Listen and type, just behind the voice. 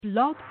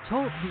Blog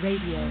Talk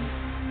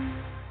Radio.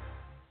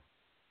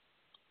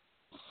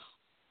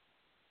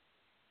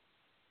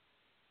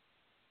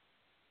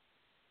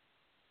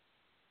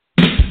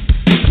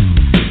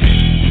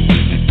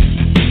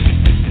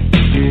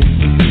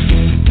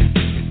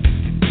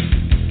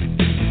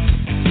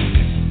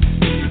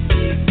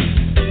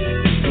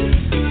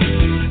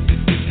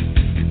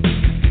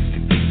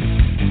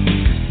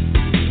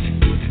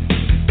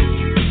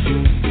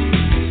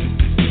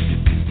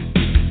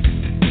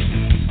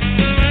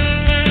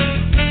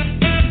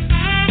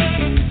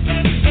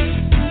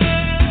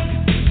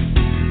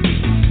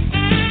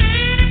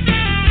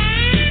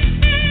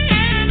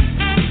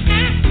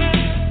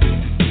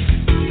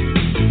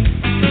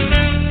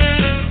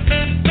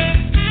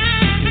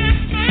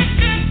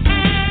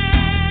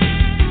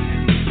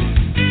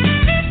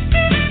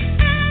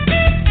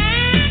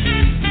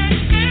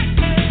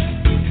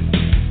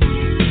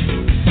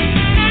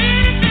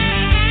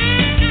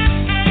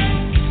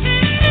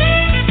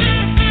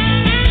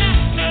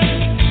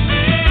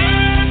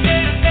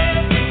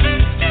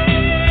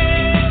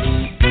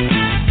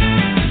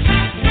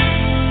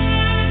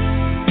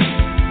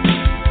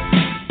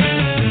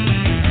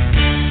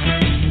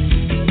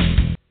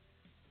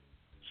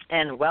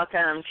 And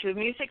welcome to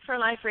Music for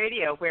Life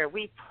Radio, where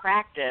we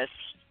practice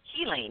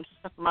healing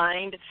of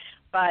mind,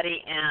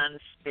 body, and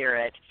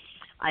spirit.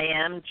 I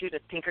am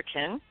Judith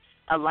Pinkerton,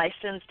 a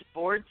licensed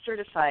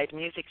board-certified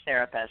music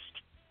therapist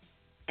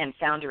and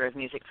founder of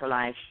Music for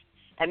Life.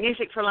 At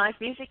Music for Life,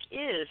 music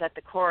is at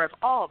the core of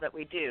all that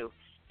we do,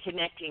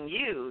 connecting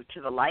you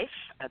to the life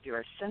of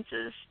your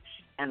senses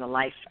and the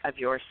life of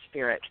your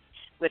spirit.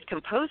 With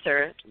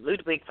composer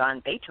Ludwig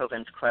van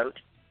Beethoven's quote,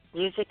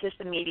 "Music is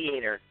the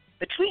mediator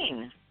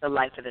between the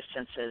life of the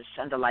senses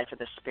and the life of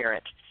the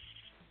spirit."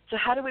 So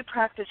how do we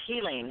practice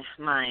healing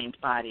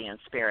mind, body, and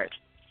spirit?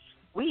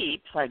 We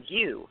plug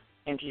you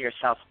into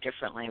yourself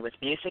differently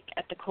with music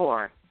at the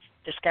core,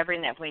 discovering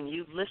that when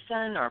you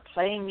listen or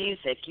play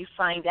music, you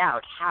find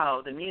out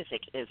how the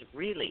music is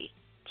really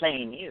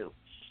playing you.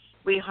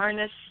 We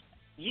harness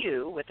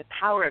you with the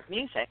power of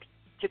music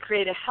to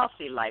create a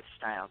healthy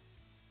lifestyle,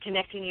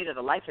 connecting you to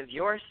the life of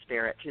your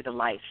spirit through the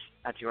life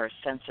of your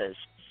senses.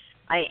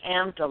 I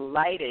am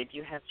delighted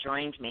you have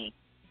joined me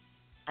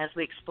as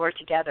we explore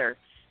together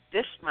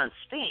this month's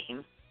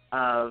theme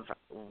of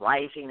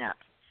Rising Up.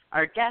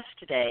 Our guest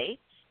today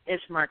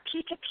is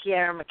Marquita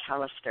Pierre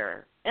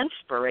McAllister,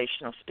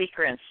 inspirational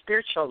speaker and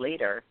spiritual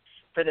leader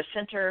for the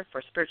Center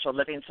for Spiritual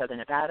Living Southern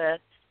Nevada,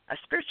 a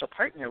spiritual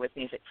partner with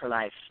Music for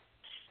Life.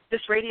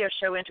 This radio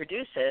show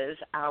introduces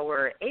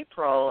our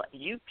April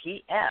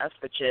UPS,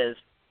 which is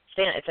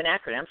it's an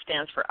acronym,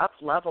 stands for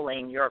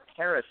Up-Leveling Your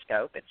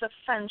Periscope. It's a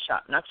fun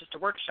shop, not just a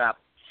workshop.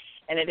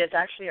 And it is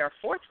actually our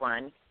fourth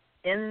one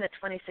in the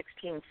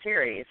 2016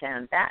 series,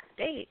 and that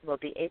date will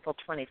be April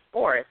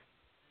 24th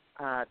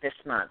this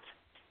month.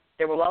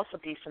 There will also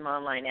be some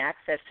online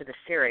access to the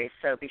series,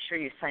 so be sure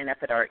you sign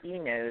up at our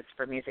e-news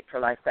for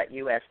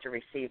musicforlife.us to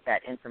receive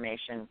that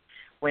information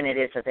when it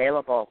is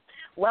available.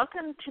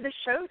 Welcome to the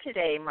show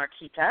today,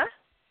 Marquita.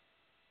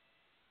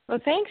 Well,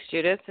 thanks,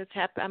 Judith.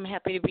 I'm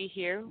happy to be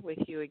here with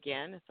you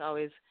again. It's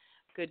always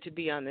good to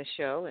be on the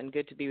show and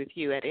good to be with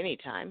you at any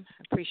time.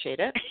 I appreciate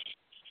it.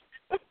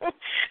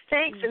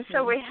 Thanks. And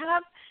so we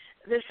have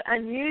this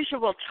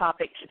unusual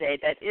topic today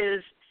that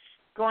is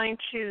going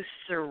to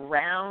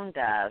surround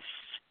us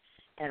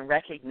and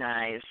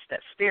recognize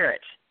that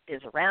spirit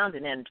is around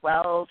and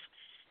indwells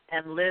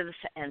and lives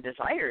and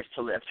desires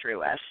to live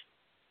through us.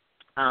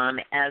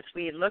 As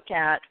we look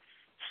at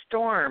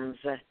storms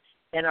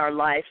in our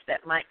life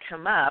that might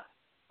come up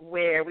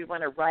where we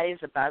want to rise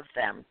above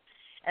them.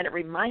 And it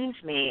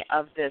reminds me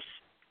of this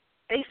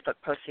Facebook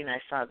posting I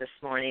saw this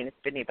morning. If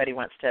anybody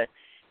wants to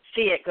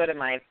see it, go to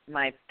my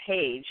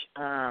page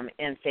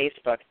in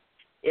Facebook.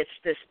 It's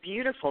this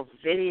beautiful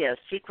video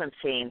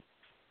sequencing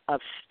of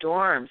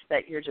storms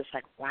that you're just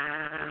like,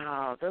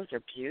 wow, those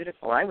are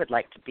beautiful. I would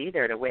like to be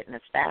there to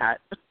witness that.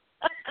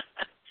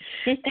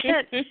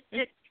 And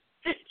it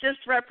just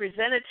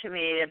represented to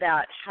me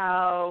about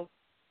how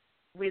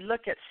we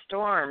look at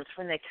storms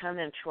when they come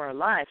into our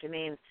life. I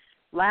mean,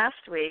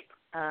 last week,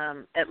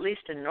 at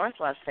least in North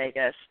Las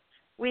Vegas,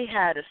 we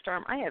had a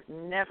storm I have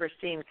never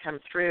seen come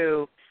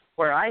through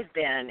where I've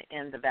been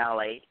in the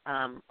valley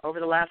over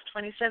the last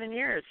 27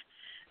 years.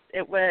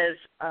 It was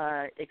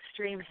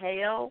extreme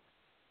hail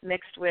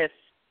mixed with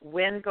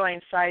wind going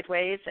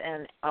sideways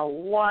and a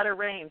lot of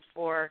rain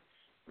for,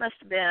 must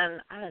have been,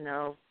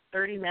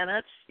 30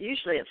 minutes.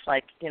 Usually it's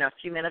like, a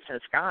few minutes and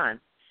it's gone.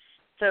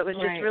 So it was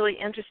just really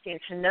interesting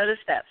to notice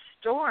that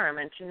storm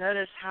and to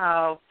notice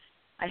how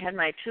I had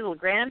my two little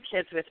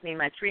grandkids with me,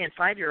 my 3- and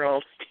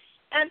 5-year-old,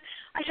 and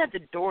I had the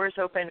doors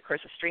open. Of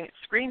course, the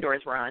screen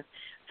doors were on,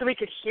 so we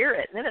could hear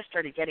it. And then it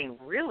started getting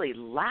really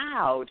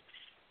loud,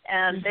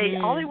 and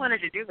all they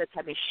wanted to do was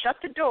have me shut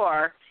the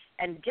door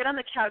and get on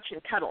the couch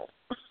and cuddle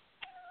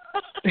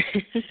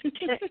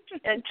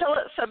until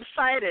it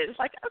subsided. It's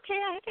like,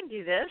 okay, I can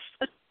do this.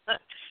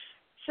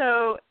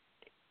 So,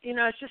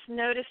 it's just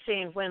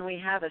noticing when we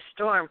have a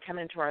storm come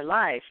into our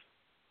life,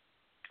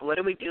 What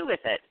do we do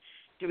with it?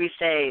 Do we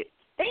say,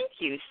 thank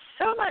you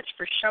so much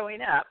for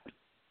showing up?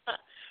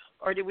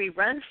 Or do we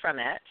run from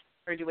it?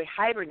 Or do we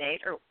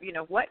hibernate? Or,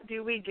 what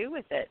do we do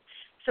with it?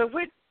 So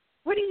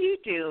what do you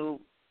do,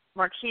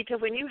 Marquita,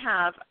 when you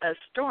have a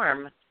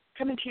storm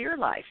come into your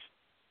life?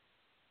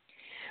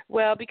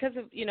 Well, because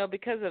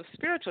of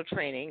spiritual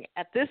training,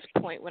 at this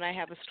point when I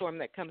have a storm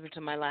that comes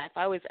into my life,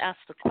 I always ask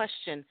the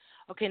question,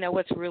 okay, now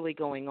what's really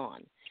going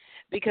on?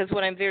 Because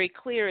what I'm very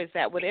clear is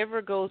that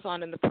whatever goes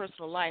on in the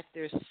personal life,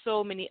 there's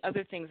so many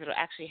other things that are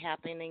actually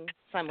happening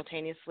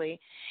simultaneously.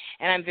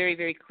 And I'm very,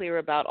 very clear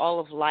about all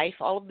of life,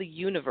 all of the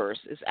universe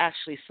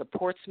actually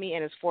supports me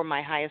and is for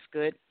my highest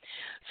good.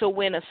 So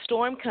when a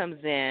storm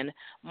comes in,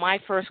 my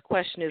first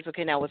question is,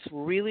 okay, now what's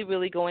really,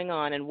 really going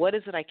on, and what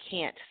is it I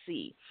can't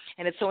see?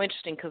 And it's so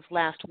interesting because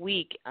last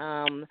week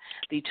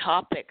the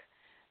topic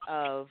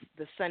of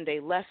the Sunday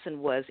lesson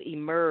was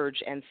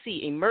emerge and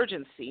see.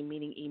 Emergency,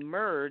 meaning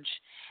emerge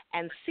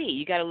and see.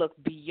 You got to look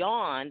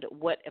beyond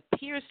what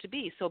appears to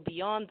be. So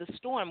beyond the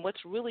storm,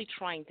 what's really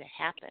trying to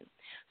happen.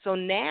 So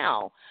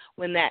now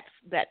when that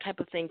type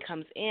of thing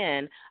comes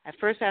in, I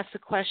first ask the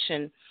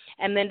question,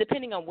 and then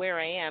depending on where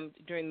I am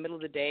during the middle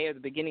of the day or the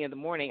beginning of the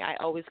morning, I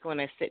always go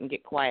and I sit and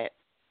get quiet.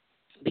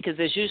 Because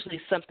there's usually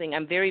something,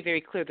 I'm very,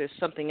 very clear there's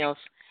something else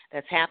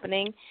that's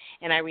happening,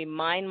 and I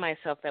remind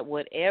myself that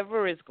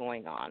whatever is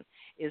going on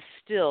is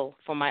still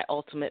for my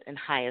ultimate and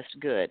highest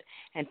good,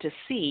 and to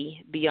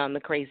see beyond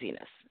the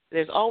craziness.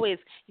 There's always,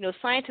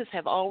 scientists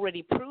have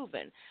already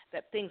proven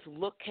that things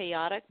look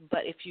chaotic,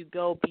 but if you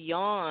go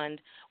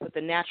beyond what the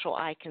natural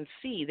eye can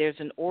see, there's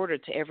an order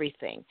to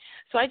everything.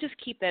 So I just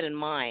keep that in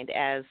mind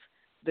as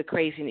the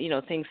crazy,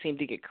 things seem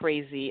to get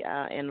crazy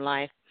in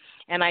life.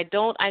 And I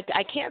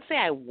can't say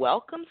I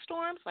welcome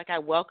storms, like I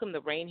welcome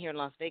the rain here in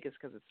Las Vegas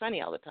because it's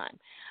sunny all the time.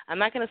 I'm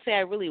not going to say I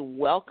really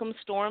welcome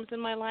storms in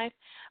my life,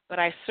 but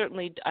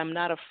I'm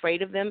not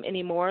afraid of them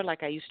anymore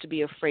like I used to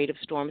be afraid of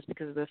storms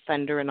because of the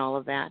thunder and all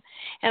of that.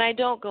 And I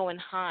don't go and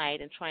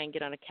hide and try and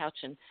get on a couch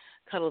and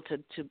cuddle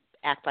to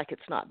act like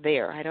it's not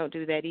there. I don't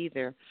do that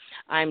either.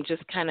 I'm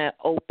just kind of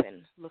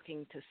open,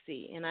 looking to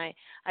see. And I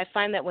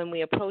find that when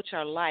we approach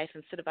our life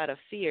instead of out of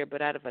fear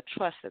but out of a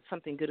trust that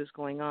something good is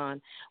going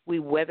on, we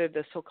weather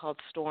the so-called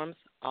storms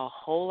a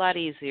whole lot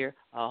easier,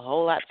 a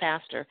whole lot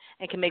faster,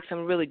 and can make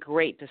some really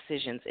great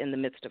decisions in the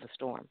midst of a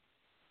storm.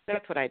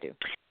 That's what I do.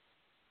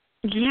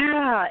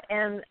 Yeah,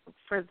 and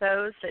for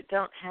those that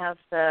don't have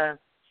the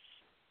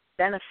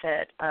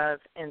benefit of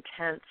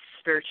intense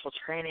spiritual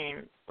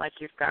training like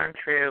you've gone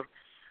through,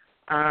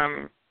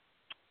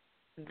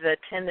 the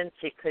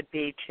tendency could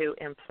be to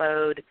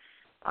implode,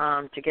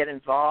 to get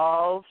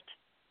involved,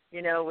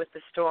 with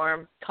the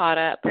storm. Caught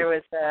up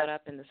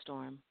in the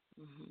storm.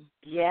 Mm-hmm.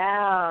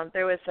 Yeah,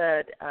 there was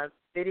a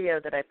video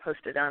that I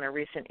posted on a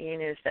recent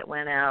e-news that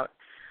went out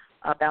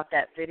about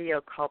that video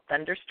called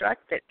Thunderstruck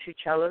that two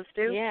cellos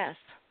do. Yes.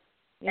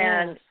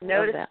 And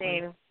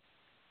noticing,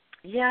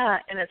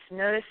 and it's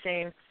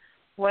noticing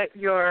what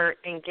your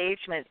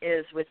engagement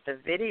is with the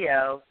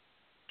video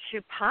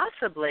to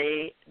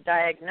possibly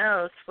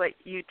diagnose what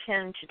you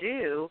tend to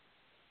do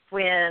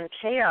when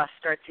chaos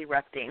starts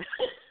erupting.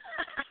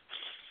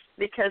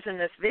 Because in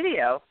this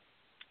video,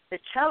 the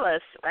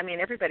cellist,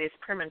 everybody's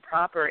prim and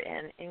proper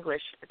in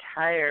English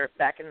attire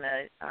back in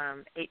the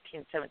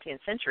 18th, 17th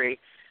century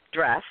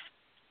dress.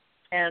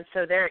 And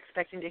so they're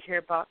expecting to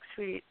hear Bach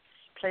suites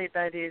played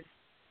by these,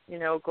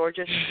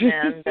 gorgeous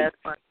men that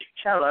are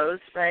cellos,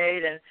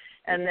 right?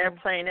 And they're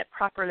playing it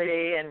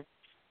properly, and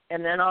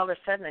then all of a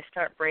sudden they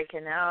start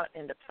breaking out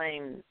into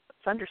playing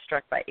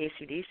Thunderstruck by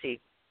AC/DC.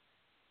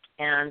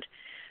 And,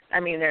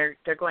 they're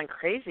going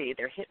crazy.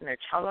 They're hitting their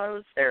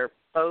cellos. Their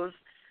bow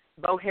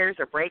hairs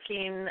are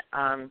breaking.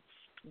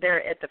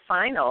 They're at the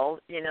final,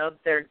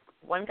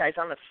 one guy's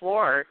on the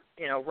floor,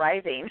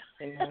 writhing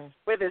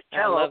with his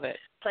cello,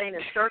 playing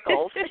in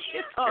circles.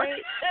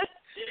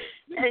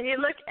 And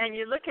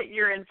you look at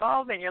your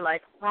involvement, you're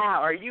like, wow,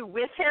 are you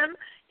with him?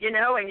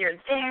 And you're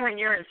there and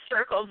you're in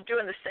circles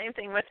doing the same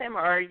thing with him,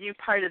 or are you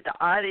part of the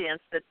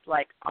audience that's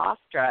like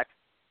awestruck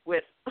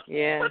with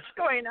what's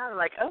going on?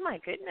 Like, oh my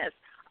goodness,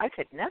 I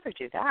could never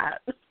do that.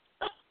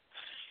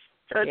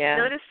 So it's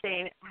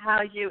noticing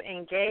how you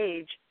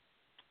engage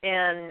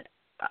in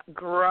a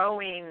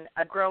growing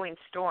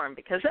storm,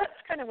 because that's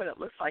kind of what it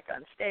looks like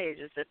on stage,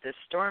 is that this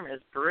storm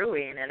is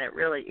brewing and it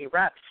really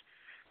erupts.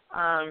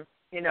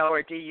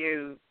 Or do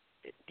you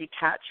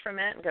detach from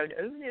it and go,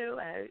 oh, no,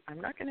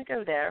 I'm not going to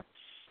go there?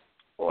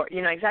 Or,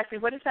 exactly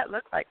what does that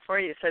look like for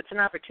you? So it's an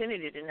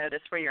opportunity to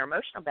notice where your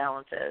emotional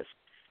balance is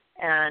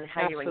and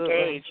how you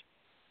engage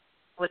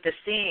with the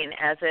scene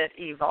as it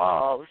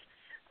evolves.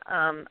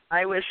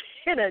 I was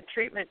in a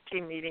treatment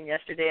team meeting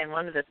yesterday, and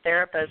one of the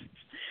therapists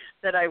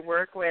that I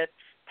work with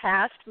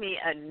passed me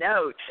a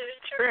note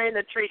during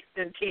the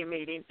treatment team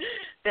meeting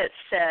that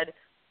said,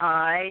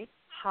 I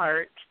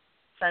heart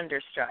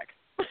Thunderstruck.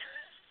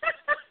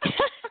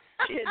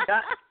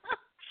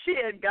 She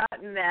had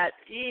gotten that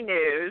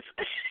e-news,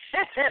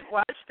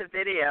 watched the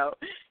video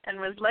and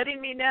was letting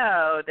me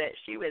know that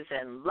she was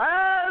in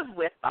love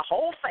with the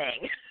whole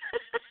thing.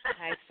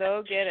 I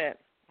so get it.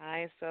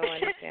 I so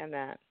understand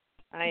that.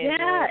 I enjoy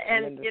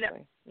it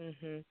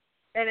tremendously.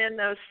 And in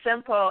that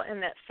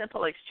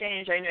simple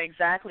exchange, I knew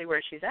exactly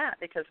where she's at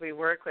because we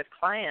work with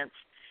clients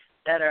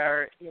that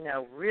are,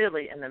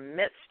 really in the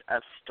midst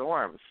of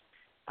storms.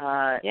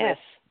 Yes.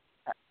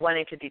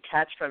 Wanting to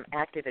detach from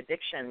active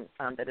addiction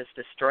that has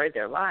destroyed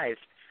their lives.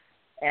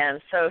 And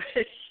so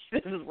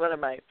this is one of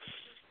my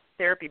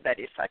therapy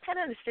buddies, so I kind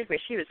of understood where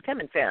she was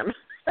coming from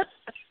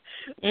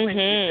when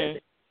she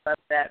said about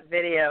that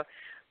video.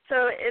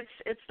 So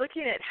it's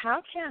looking at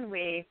how can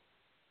we,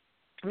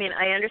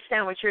 I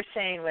understand what you're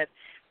saying with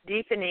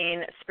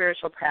deepening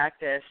spiritual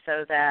practice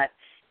so that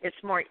it's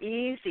more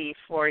easy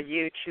for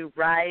you to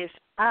rise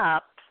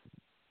up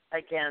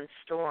against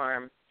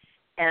storm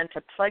and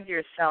to plug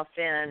yourself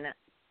in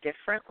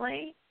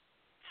differently,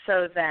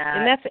 so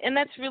that and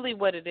that's really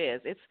what it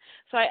is. It's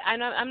so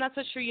I'm not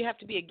so sure you have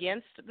to be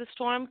against the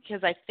storm,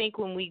 because I think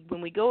when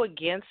we go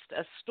against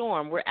a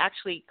storm, we're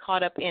actually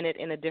caught up in it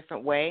in a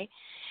different way,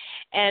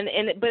 but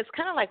it's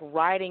kind of like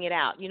riding it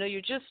out.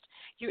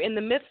 You're in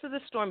the midst of the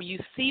storm. You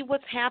see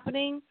what's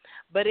happening,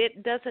 but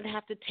it doesn't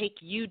have to take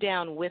you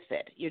down with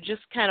it. You're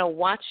just kind of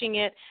watching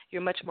it.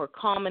 You're much more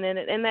calm in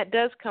it, and that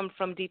does come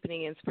from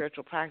deepening in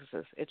spiritual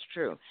practices. It's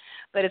true.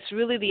 But it's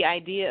really the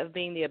idea of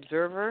being the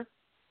observer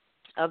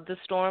of the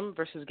storm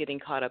versus getting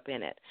caught up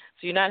in it.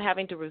 So you're not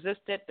having to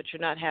resist it, but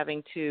you're not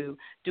having to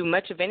do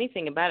much of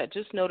anything about it.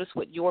 Just notice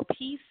what your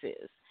piece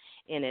is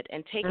in it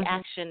and take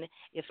action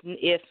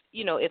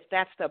if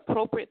that's the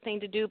appropriate thing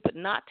to do, but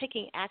not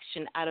taking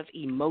action out of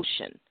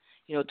emotion,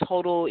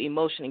 total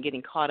emotion and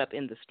getting caught up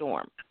in the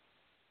storm.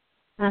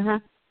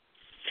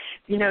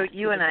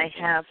 You and I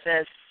have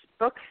this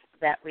book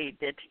that we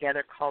did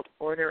together called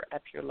Order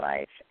Up Your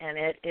Life, and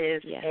it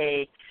is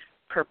a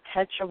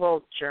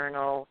perpetual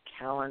journal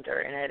calendar,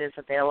 and it is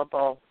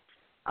available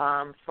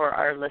for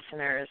our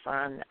listeners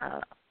on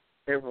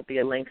there will be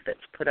a link that's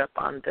put up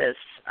on this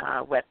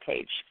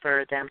webpage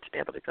for them to be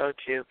able to go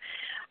to.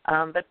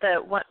 But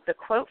the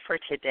quote for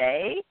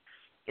today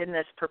in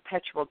this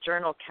perpetual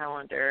journal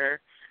calendar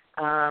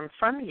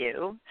from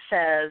you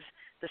says,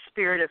 "The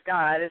Spirit of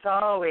God is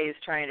always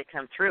trying to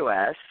come through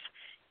us.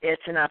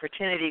 It's an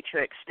opportunity to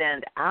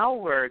extend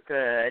our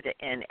good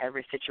in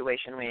every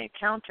situation we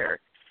encounter."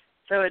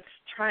 So it's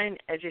trying,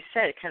 as you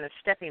said, kind of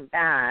stepping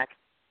back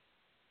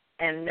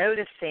and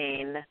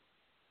noticing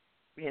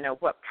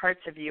what parts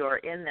of you are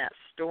in that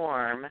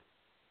storm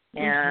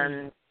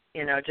and,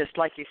 just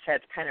like you said,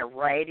 kind of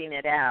writing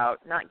it out,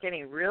 not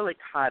getting really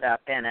caught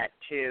up in it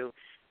to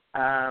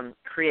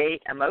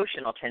create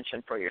emotional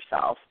tension for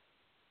yourself,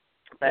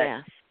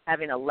 but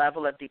having a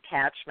level of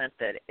detachment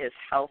that is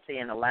healthy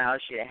and allows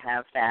you to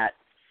have that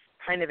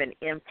kind of an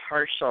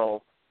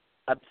impartial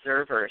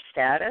observer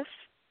status.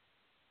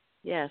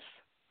 Yes.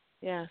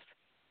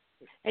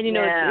 And,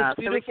 it's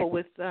beautiful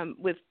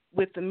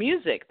with the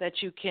music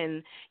that you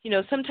can,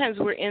 sometimes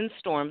we're in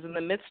storms in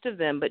the midst of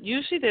them, but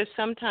usually there's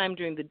some time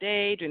during the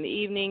day, during the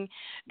evening,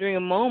 during a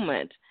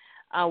moment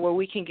where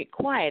we can get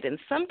quiet. And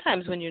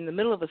sometimes when you're in the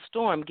middle of a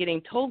storm,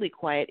 getting totally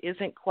quiet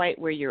isn't quite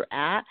where you're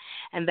at,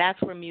 and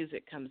that's where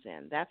music comes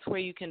in. That's where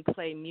you can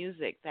play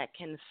music that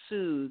can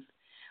soothe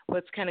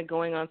what's kind of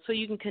going on so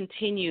you can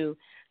continue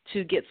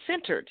to get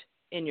centered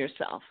in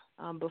yourself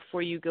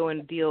before you go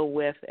and deal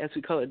with, as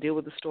we call it, deal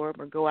with the storm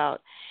or go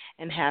out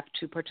and have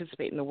to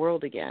participate in the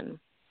world again.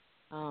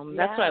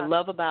 That's what I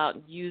love about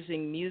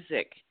using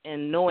music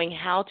and knowing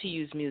how to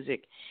use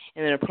music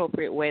in an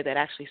appropriate way that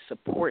actually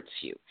supports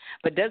you.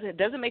 But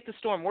doesn't make the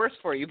storm worse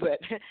for you,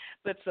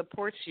 but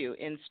supports you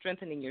in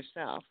strengthening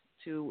yourself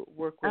to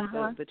work with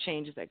the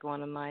changes that go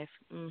on in life.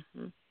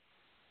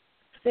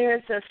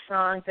 There's a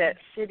song that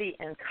City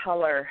and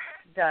Color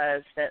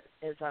does that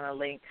is on a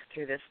link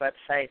through this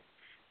website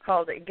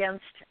called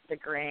Against the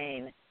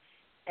Grain.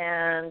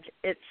 And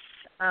it's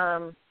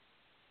not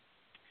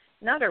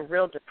a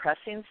real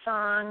depressing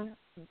song,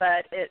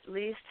 but at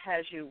least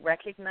has you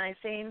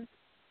recognizing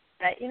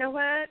that,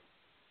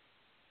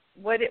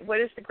 what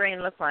does the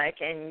grain look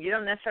like? And you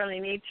don't necessarily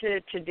need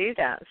to do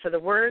that. So the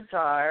words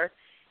are,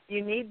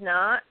 you need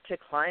not to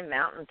climb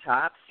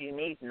mountaintops. You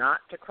need not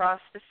to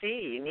cross the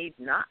sea. You need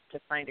not to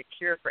find a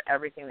cure for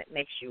everything that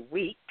makes you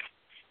weak.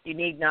 You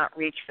need not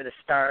reach for the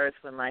stars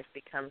when life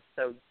becomes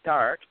so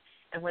dark.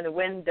 And when the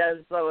wind does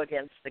blow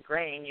against the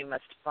grain, you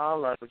must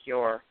follow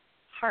your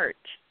heart.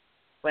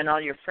 When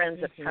all your friends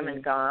have come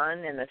and gone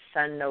and the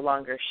sun no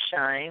longer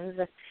shines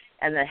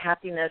and the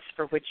happiness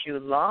for which you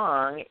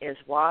long is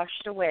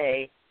washed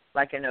away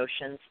like an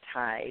ocean's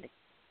tide.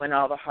 When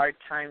all the hard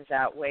times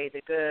outweigh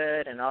the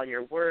good and all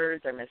your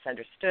words are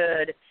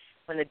misunderstood,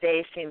 when the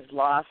day seems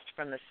lost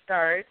from the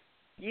start,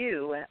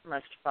 you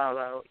must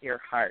follow your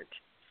heart.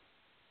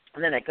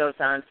 And then it goes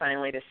on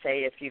finally to say,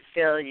 if you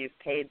feel you've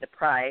paid the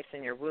price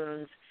and your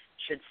wounds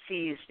should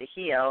cease to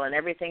heal and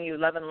everything you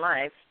love in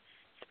life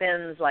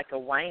spins like a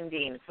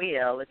winding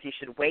wheel, if you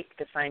should wake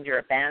to find you're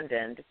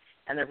abandoned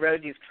and the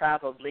road you've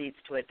traveled leads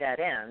to a dead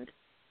end,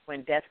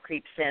 when death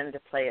creeps in to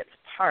play its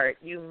part,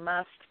 you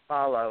must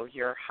follow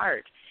your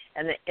heart.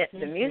 And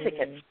the music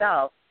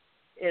itself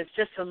is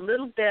just a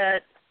little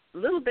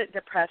bit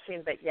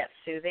depressing, but yet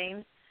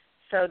soothing,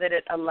 so that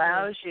it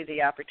allows you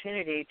the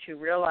opportunity to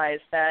realize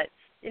that,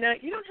 you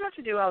don't have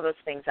to do all those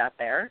things out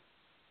there.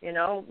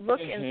 Look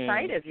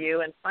inside of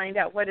you and find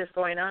out what is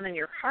going on in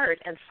your heart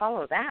and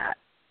follow that.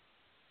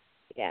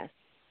 Yes.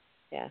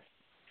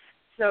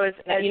 So as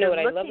what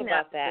I love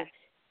about that.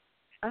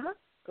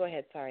 Go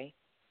ahead. Sorry.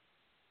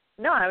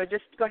 No, I would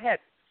just go ahead.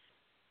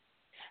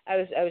 I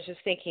was just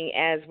thinking,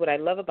 as what I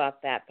love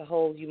about that, the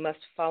whole you must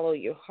follow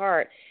your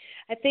heart.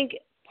 I think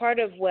part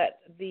of what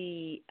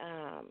the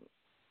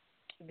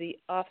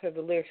author of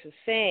the lyrics is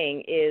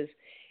saying is,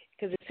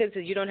 because it says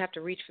that you don't have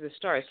to reach for the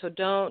stars. So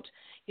don't,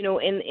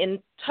 in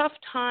tough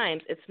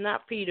times, it's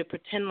not for you to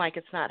pretend like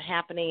it's not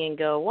happening and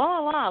go, la,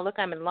 la, la, look,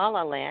 I'm in la,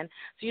 la land.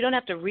 So you don't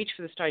have to reach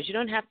for the stars. You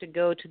don't have to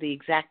go to the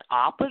exact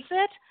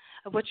opposite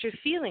of what you're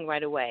feeling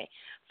right away.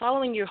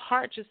 Following your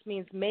heart just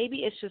means maybe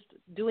it's just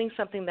doing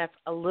something that's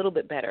a little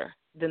bit better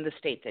than the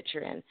state that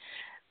you're in.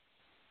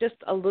 Just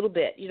a little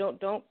bit.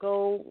 Don't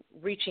go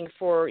reaching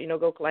for,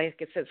 go, like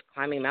it says,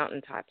 climbing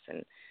mountaintops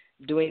and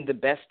doing the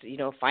best,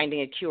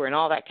 finding a cure and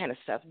all that kind of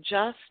stuff.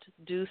 Just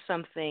do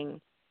something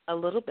a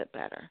little bit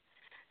better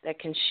that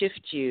can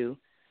shift you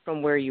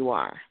from where you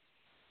are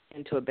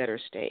into a better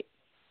state.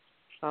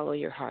 Follow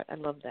your heart. I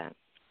love that.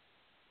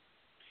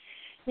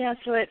 Yeah,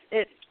 so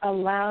it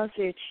allows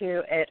you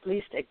to at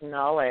least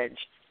acknowledge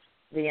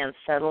the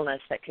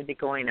unsettledness that could be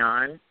going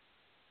on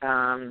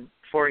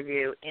for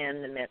you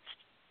in the midst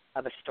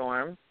of a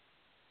storm.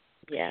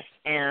 Yes.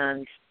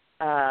 And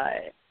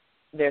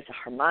there's a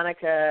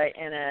harmonica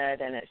in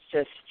it, and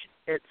it's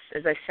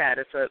as I said,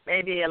 it's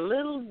maybe a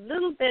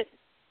little bit,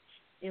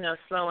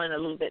 slow and a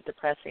little bit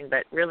depressing,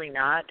 but really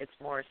not. It's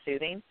more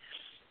soothing,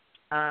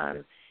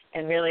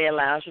 and really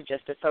allows you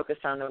just to focus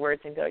on the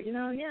words and go,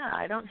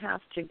 I don't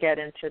have to get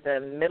into the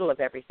middle of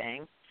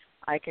everything.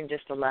 I can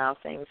just allow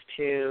things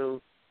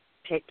to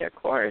take their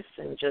course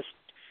and just,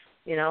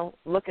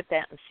 look at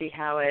that and see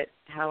how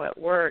it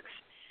works.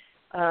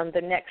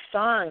 The next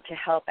song, to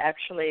help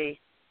actually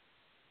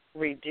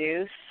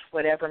reduce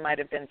whatever might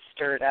have been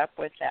stirred up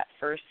with that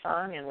first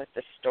song and with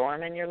the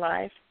storm in your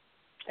life,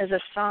 is a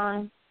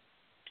song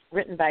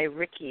written by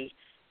Ricky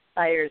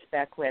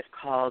Byers-Beckwith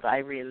called I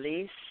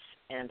Release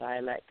and I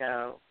Let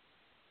Go.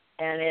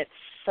 And it's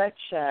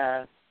such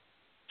a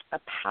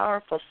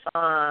powerful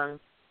song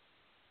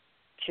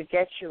to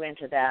get you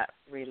into that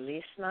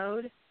release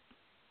mode.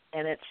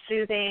 And it's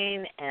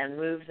soothing and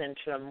moves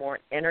into a more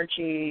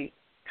energy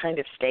kind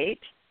of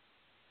state.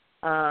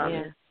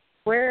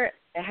 Where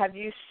have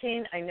you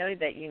seen, I know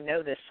that you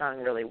know this song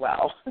really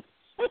well.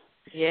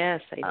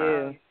 Yes, I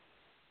do.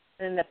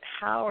 And the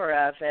power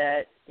of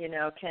it,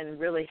 can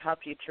really help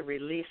you to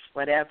release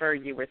whatever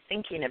you were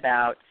thinking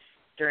about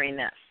during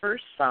that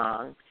first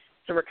song.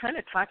 So we're kind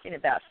of talking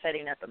about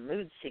setting up a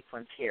mood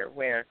sequence here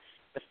where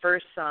the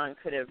first song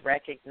could have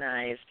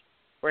recognized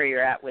where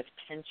you're at with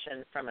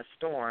tension from a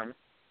storm,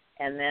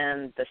 and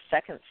then the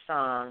second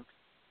song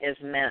is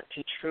meant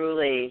to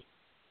truly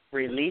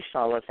release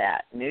all of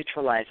that,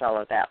 neutralize all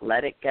of that,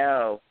 let it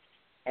go,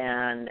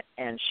 and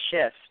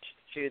shift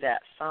through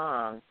that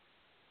song.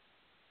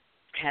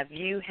 Have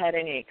you had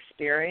any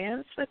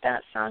experience with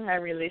that song, I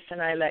Release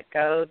and I Let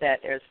Go, that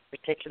is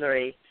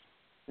particularly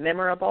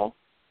memorable?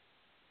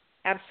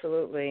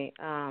 Absolutely.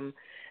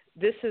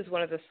 This is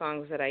one of the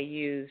songs that I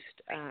used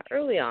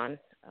early on,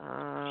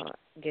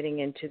 getting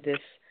into this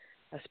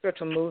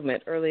spiritual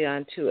movement early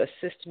on, to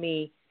assist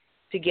me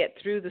to get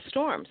through the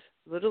storms,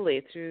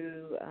 literally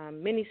through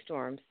many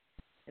storms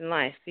in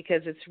life,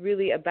 because it's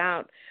really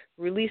about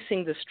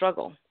releasing the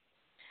struggle.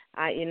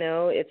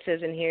 It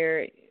says in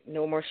here,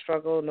 no more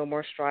struggle, no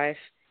more strife,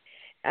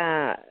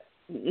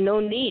 no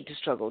need to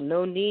struggle,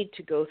 no need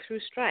to go through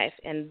strife,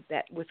 and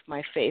that with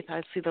my faith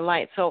I see the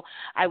light. So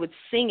I would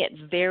sing it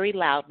very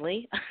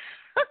loudly,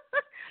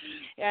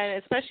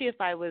 and especially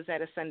if I was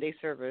at a Sunday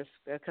service,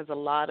 because a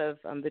lot of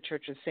the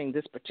churches sing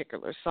this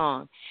particular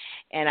song,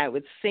 and I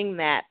would sing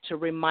that to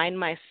remind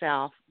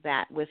myself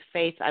that with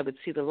faith I would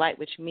see the light,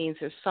 which means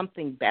there's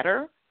something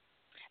better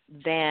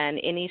than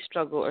any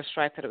struggle or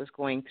strife that I was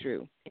going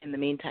through in the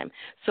meantime.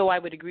 So I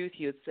would agree with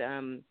you.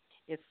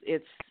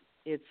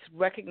 It's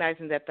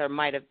recognizing that there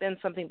might have been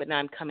something, but now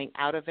I'm coming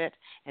out of it,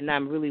 and now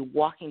I'm really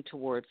walking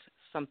towards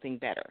something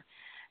better.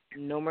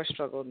 No more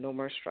struggle, no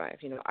more strife.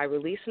 I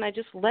release and I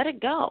just let it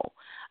go.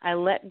 I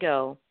let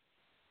go.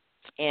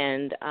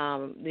 And,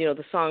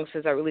 the song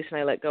says, I release and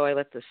I let go. I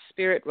let the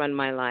Spirit run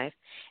my life,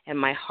 and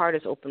my heart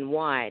is open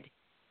wide.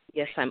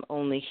 Yes, I'm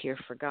only here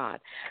for God.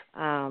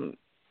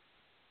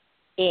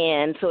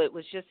 And so it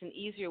was just an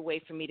easier way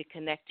for me to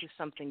connect to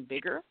something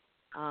bigger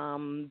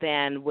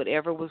than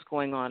whatever was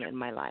going on in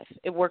my life.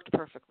 It worked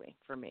perfectly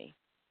for me.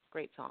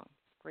 Great song.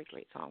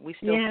 Great song. We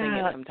still sing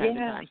it from time to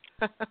time.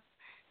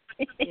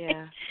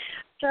 Yeah.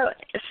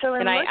 So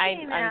and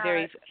I'm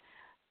very,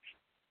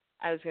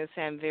 I was going to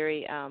say I'm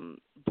very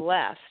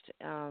blessed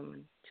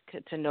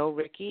to know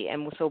Ricky.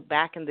 And so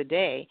back in the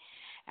day,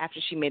 after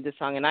she made the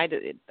song, and I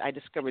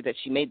discovered that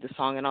she made the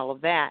song and all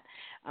of that,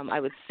 I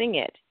would sing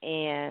it,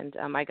 and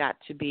I got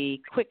to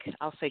be quick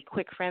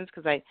friends,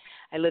 because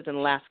I lived in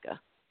Alaska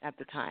at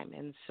the time,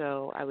 and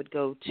so I would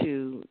go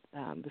to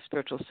the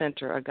Spiritual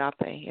Center,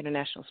 Agape,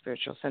 International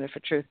Spiritual Center for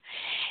Truth,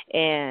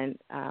 and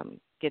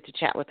get to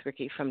chat with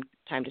Ricky from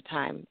time to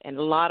time. And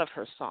a lot of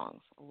her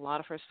songs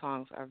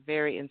are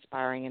very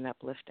inspiring and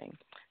uplifting.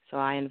 So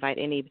I invite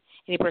any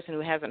person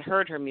who hasn't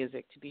heard her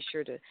music to be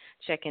sure to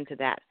check into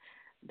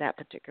that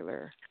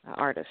particular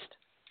artist,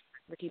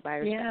 Ricky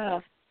Byers. Yeah.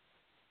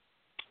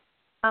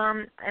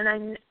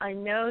 And I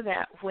know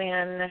that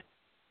when,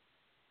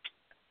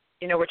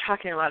 we're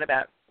talking a lot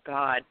about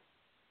God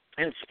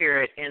and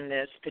spirit in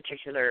this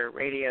particular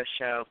radio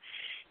show,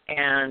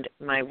 and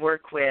my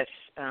work with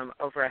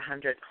over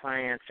 100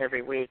 clients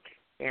every week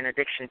in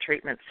addiction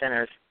treatment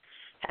centers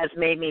has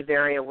made me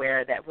very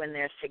aware that when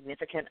there's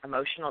significant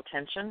emotional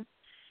tension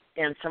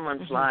in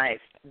someone's life,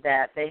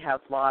 that they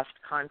have lost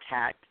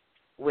contact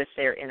with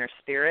their inner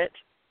spirit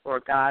or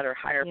God or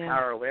higher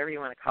power or whatever you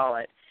want to call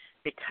it,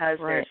 because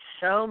there's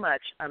so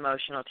much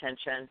emotional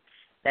tension,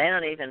 they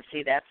don't even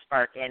see that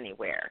spark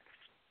anywhere.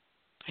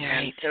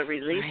 And so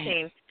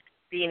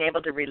being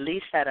able to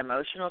release that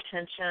emotional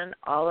tension,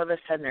 all of a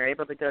sudden they're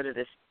able to go to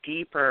this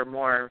deeper,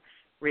 more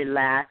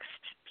relaxed,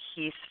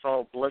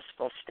 peaceful,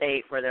 blissful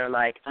state where they're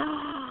like,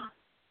 oh,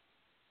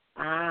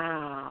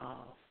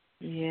 wow.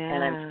 Yeah,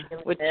 and I'm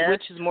which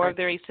is more of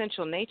their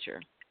essential nature.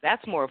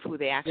 That's more of who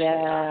they actually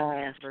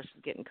are versus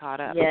getting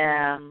caught up.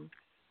 Yeah.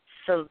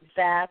 So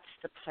that's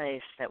the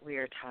place that we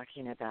are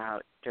talking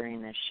about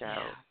during this show,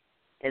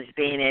 is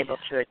being able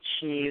to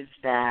achieve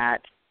that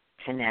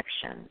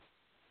connection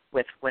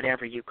with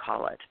whatever you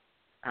call it.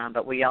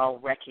 But we all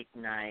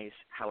recognize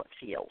how it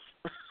feels.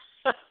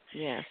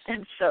 Yes,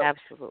 and so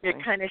absolutely.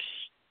 It kind of,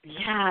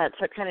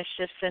 so it kind of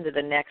shifts into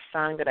the next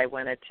song that I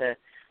wanted to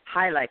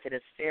highlight, that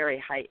is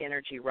very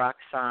high-energy rock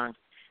song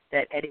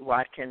that Eddie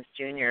Watkins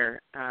Jr.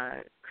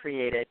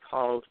 Created,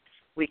 called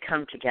We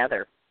Come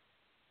Together.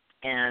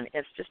 And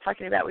it's just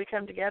talking about we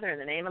come together in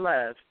the name of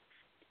love.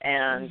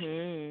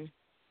 And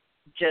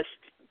just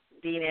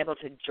being able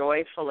to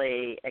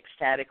joyfully,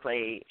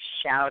 ecstatically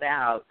shout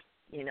out,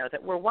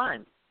 that we're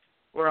one.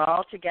 We're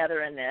all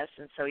together in this.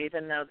 And so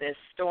even though this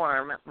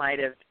storm might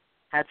have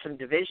had some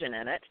division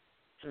in it,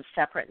 some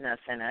separateness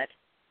in it,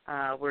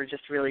 we're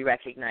just really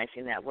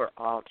recognizing that we're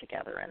all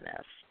together in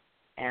this.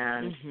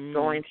 And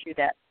going through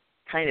that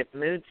kind of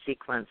mood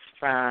sequence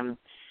from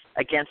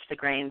Against the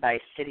Grain by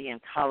City and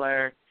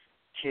Color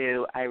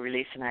to I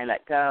Release and I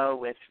Let Go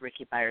with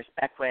Ricky Byers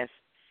Beckwith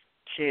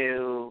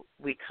to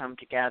We Come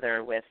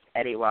Together with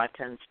Eddie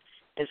Watkins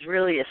is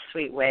really a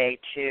sweet way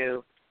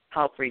to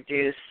help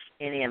reduce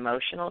any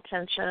emotional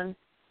tension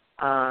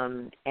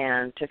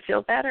and to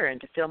feel better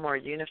and to feel more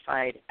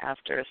unified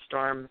after a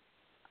storm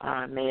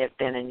may have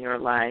been in your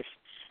life.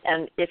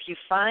 And if you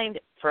find,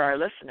 for our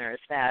listeners,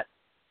 that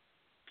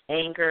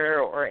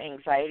anger or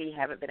anxiety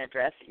haven't been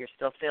addressed, that you're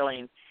still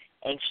feeling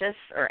anxious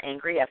or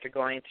angry after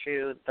going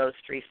through those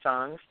three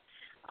songs,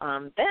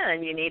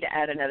 then you need to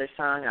add another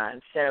song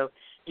on. So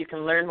you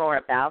can learn more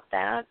about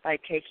that by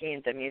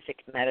taking the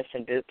Music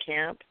Medicine Boot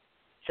Camp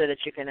so that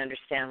you can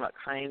understand what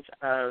kinds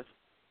of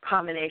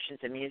combinations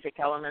of music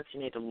elements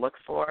you need to look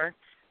for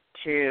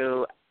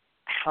to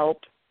help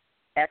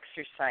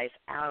exercise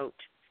out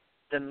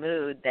the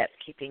mood that's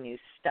keeping you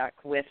stuck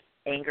with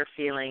anger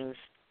feelings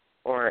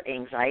or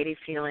anxiety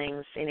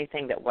feelings,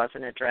 anything that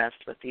wasn't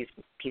addressed with these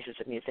pieces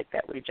of music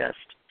that we just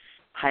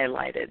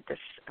highlighted this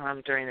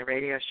during the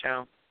radio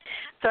show.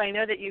 So I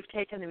know that you've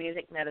taken the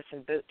Music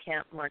Medicine Boot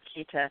Camp,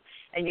 Marquita,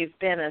 and you've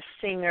been a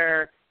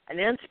singer, an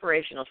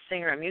inspirational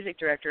singer, a music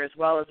director, as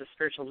well as a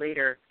spiritual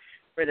leader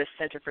for the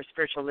Center for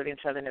Spiritual Living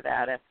Southern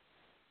Nevada.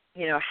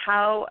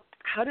 How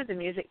did the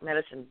Music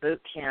Medicine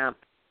Boot Camp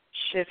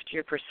shift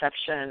your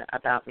perception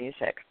about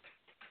music?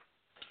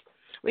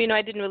 Well,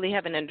 I didn't really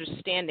have an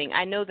understanding.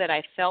 I know that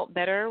I felt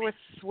better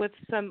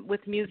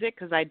with music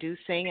because I do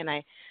sing and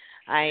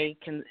I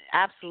can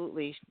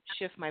absolutely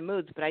shift my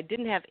moods, but I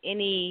didn't have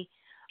any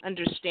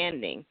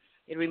understanding.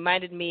 It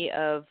reminded me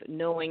of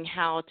knowing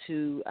how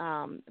to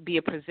be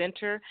a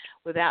presenter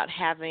without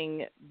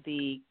having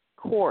the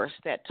course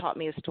that taught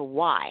me as to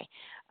why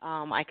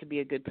I could be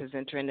a good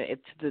presenter, and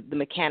it's the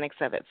mechanics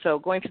of it. So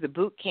going through the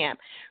boot camp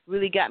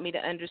really got me to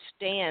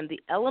understand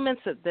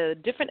the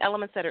different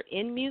elements that are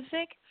in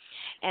music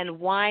and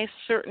why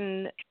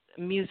certain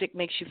music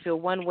makes you feel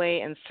one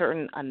way and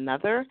certain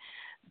another.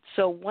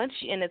 So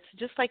and it's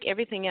just like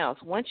everything else,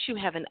 once you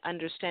have an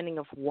understanding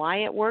of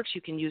why it works,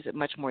 you can use it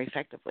much more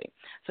effectively.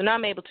 So now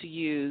I'm able to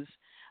use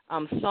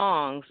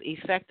songs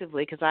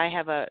effectively because I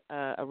have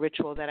a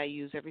ritual that I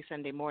use every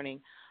Sunday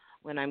morning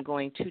when I'm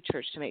going to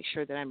church to make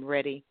sure that I'm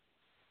ready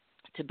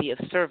to be of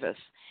service.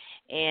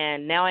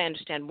 And now I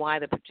understand why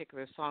the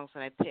particular songs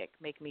that I pick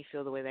make me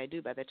feel the way that I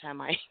do by the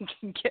time I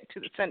can get to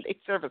the Sunday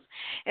service.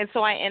 And so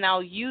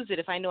I'll use it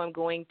if I know I'm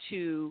going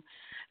to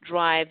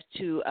drive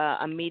to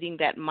a meeting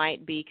that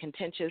might be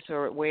contentious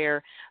or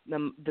where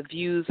the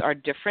views are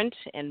different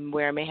and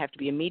where I may have to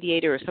be a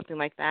mediator or something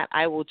like that.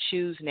 I will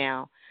choose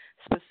now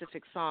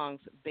specific songs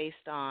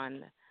based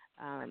on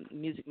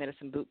Music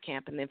Medicine Boot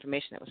Camp and the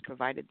information that was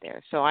provided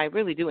there. So I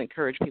really do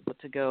encourage people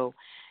to go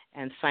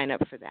and sign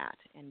up for that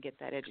and get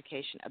that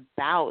education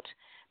about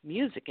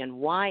music and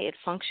why it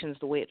functions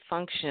the way it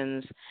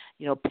functions,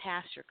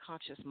 past your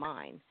conscious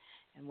mind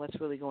and what's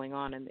really going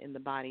on in the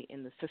body,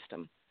 in the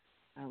system,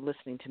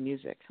 listening to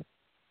music.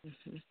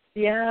 Mm-hmm.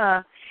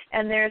 Yeah,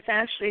 and there's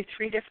actually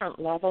 3 different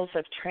levels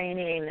of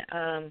training,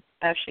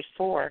 actually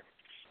 4.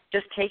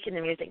 Just taking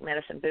the Music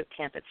Medicine Boot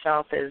Camp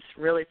itself is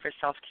really for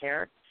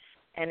self-care.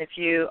 And if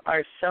you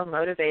are so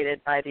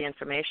motivated by the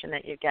information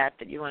that you get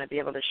that you want to be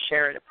able to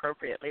share it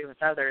appropriately with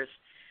others,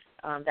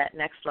 that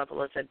next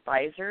level is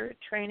advisor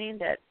training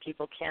that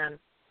people can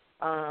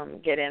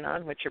get in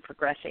on, which you're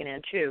progressing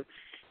into.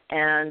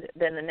 And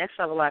then the next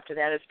level after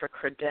that is for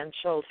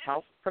credentialed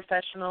health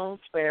professionals,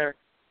 where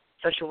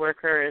social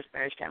workers,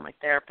 marriage family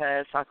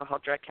therapists, alcohol,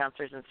 drug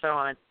counselors, and so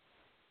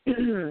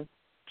on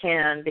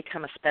can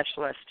become a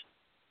specialist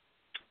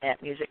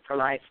at Music for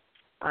Life.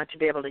 To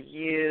be able to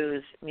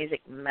use music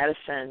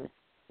medicine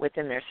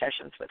within their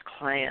sessions with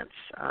clients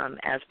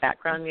as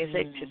background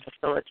music to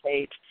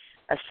facilitate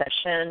a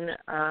session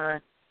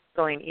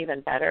going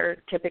even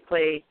better.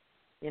 Typically,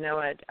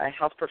 a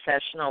health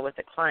professional with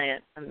a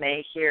client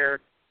may hear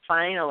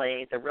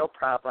finally the real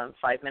problem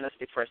 5 minutes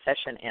before a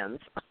session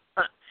ends.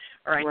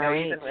 Or I know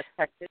even with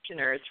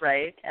practitioners,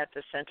 right, at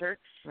the center,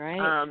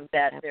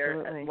 that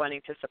they're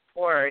wanting to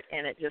support,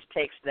 and it just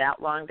takes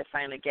that long to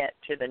finally get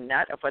to the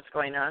nut of what's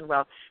going on.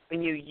 Well,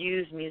 when you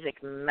use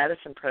music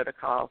medicine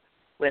protocol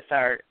with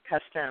our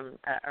custom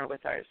or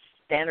with our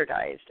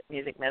standardized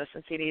music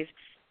medicine CDs,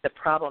 the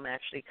problem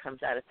actually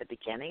comes out at the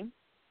beginning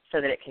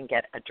so that it can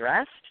get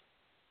addressed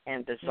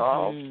and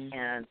dissolved,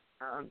 and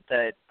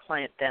the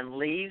client then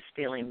leaves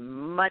feeling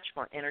much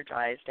more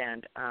energized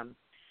and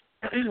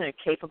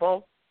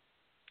capable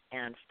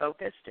and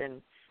focused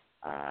and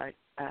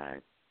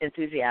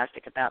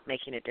enthusiastic about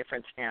making a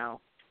difference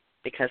now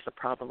because the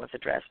problem was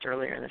addressed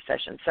earlier in the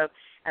session. So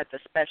at the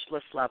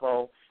specialist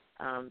level,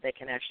 they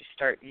can actually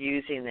start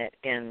using it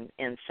in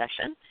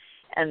session.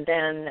 And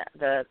then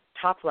the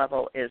top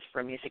level is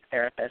for music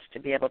therapists to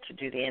be able to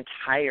do the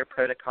entire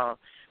protocol,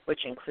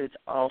 which includes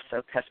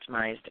also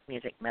customized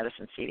music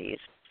medicine CDs.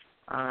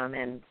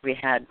 And we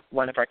had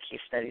one of our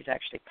case studies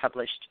actually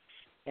published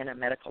in a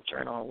medical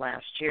journal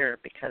last year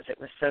because it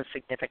was so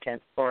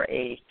significant for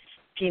a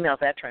female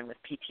veteran with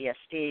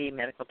PTSD,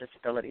 medical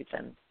disabilities,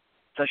 and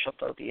social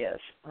phobias.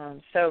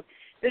 So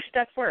this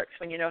stuff works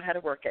when you know how to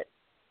work it.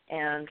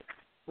 And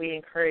we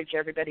encourage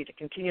everybody to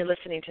continue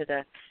listening to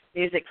the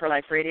Music for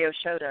Life radio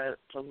show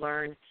to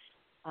learn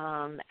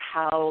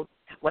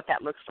what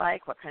that looks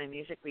like, what kind of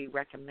music we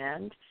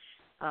recommend.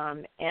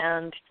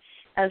 And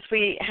as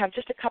we have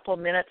just a couple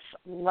minutes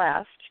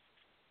left,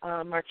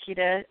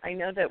 Marquita, I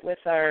know that with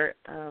our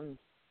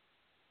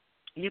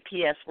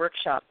UPS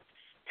workshop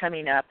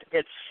coming up,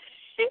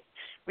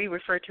 we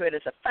refer to it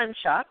as a fun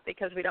shop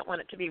because we don't want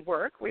it to be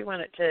work. We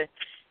want it to,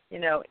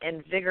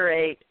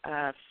 invigorate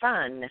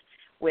fun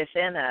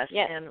within us.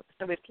 Yes. And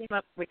so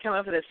we come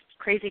up with this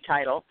crazy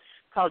title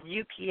called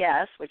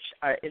UPS, which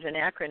is an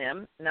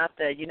acronym, not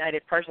the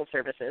United Parcel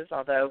Services,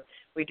 although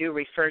we do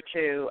refer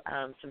to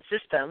some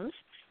systems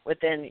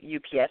within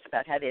UPS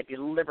about how they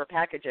deliver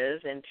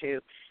packages into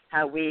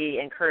how we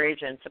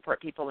encourage and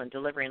support people in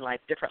delivering life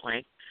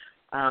differently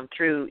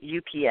through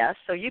UPS.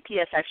 So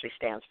UPS actually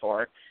stands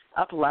for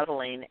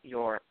Up-Leveling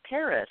Your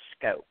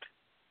Periscope.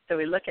 So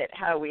we look at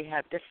how we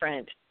have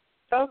different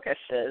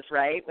focuses,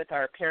 right, with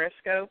our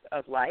periscope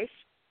of life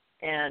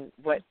and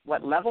what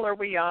level are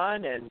we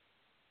on and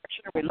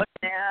what are we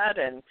looking at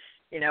and,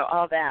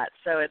 all that.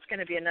 So it's going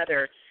to be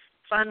another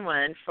fun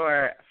one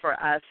for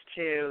us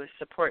to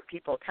support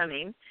people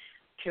coming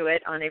to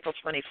it on April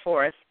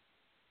 24th.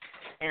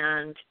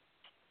 And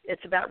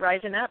it's about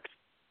rising up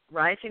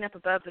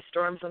above the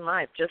storms in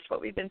life, just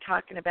what we've been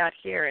talking about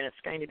here. And it's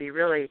going to be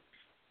really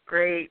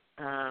great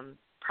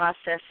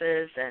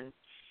processes and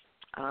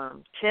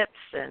tips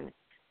and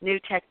new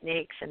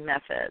techniques and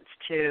methods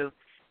to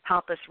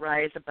help us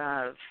rise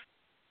above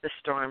the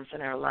storms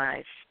in our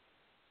life.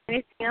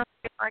 Anything else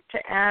you'd like to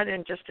add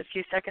in just a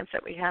few seconds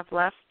that we have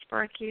left,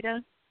 Marquita?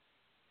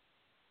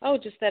 Oh,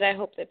 just that I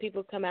hope that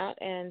people come out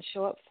and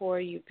show up for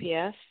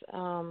UPS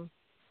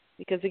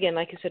because, again,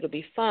 like you said, it'll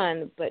be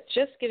fun, but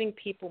just giving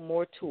people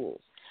more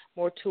tools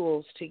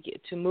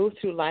to move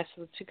through life,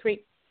 so to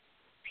create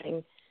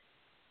something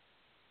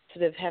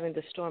instead of having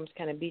the storms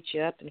kind of beat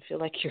you up and feel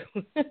like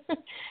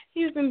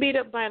you've been beat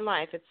up by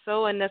life. It's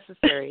so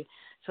unnecessary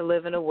to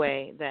live in a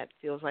way that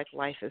feels like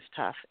life is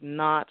tough.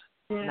 Not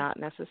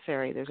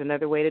necessary. There's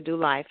another way to do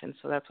life, and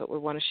so that's what we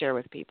want to share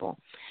with people.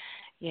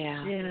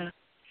 Yeah.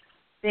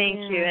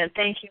 Thank you. And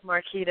thank you,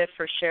 Marquita,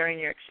 for sharing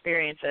your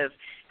experience of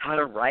how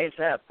to rise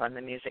up on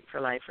the Music for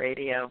Life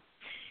radio.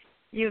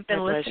 You've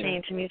been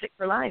listening to Music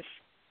for Life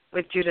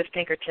with Judith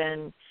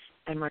Pinkerton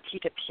and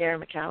Marquita Pierre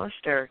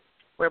McAllister,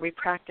 where we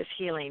practice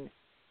healing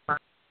mind,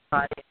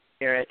 body, and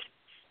spirit.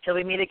 Till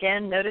we meet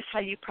again, notice how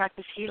you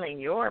practice healing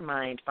your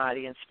mind,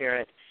 body, and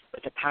spirit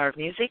with the power of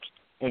music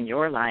in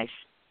your life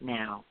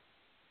now.